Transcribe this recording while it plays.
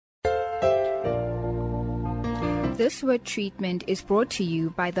This word treatment is brought to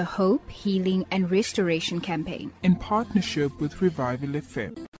you by the Hope, Healing and Restoration Campaign in partnership with Revival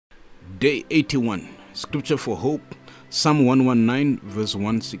FM. Day 81, Scripture for Hope, Psalm 119, verse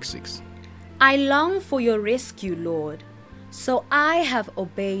 166. I long for your rescue, Lord, so I have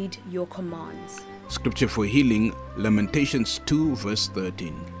obeyed your commands. Scripture for Healing, Lamentations 2, verse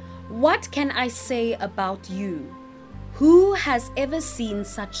 13. What can I say about you? Who has ever seen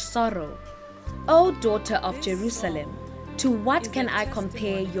such sorrow? O daughter of Jerusalem, to what can I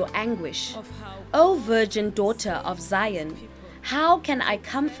compare your anguish? O virgin daughter of Zion, how can I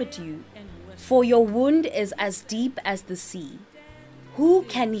comfort you? For your wound is as deep as the sea. Who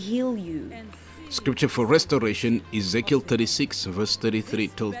can heal you? Scripture for Restoration, Ezekiel 36, verse 33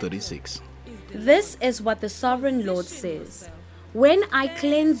 till 36. This is what the Sovereign Lord says. When I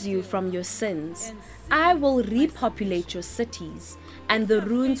cleanse you from your sins, I will repopulate your cities, and the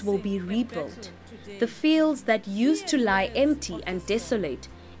ruins will be rebuilt. The fields that used to lie empty and desolate,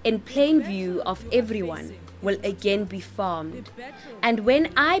 in plain view of everyone, will again be farmed. And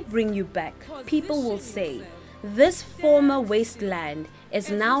when I bring you back, people will say, this former wasteland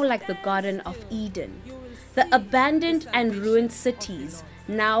is now like the Garden of Eden. The abandoned and ruined cities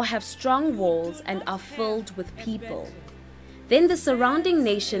now have strong walls and are filled with people. Then the surrounding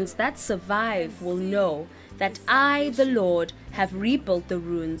nations that survive will know that I, the Lord, have rebuilt the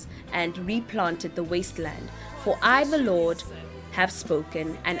ruins and replanted the wasteland. For I, the Lord, have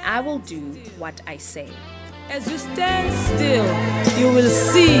spoken, and I will do what I say. As you stand still, you will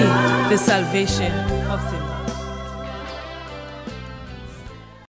see the salvation of the Lord.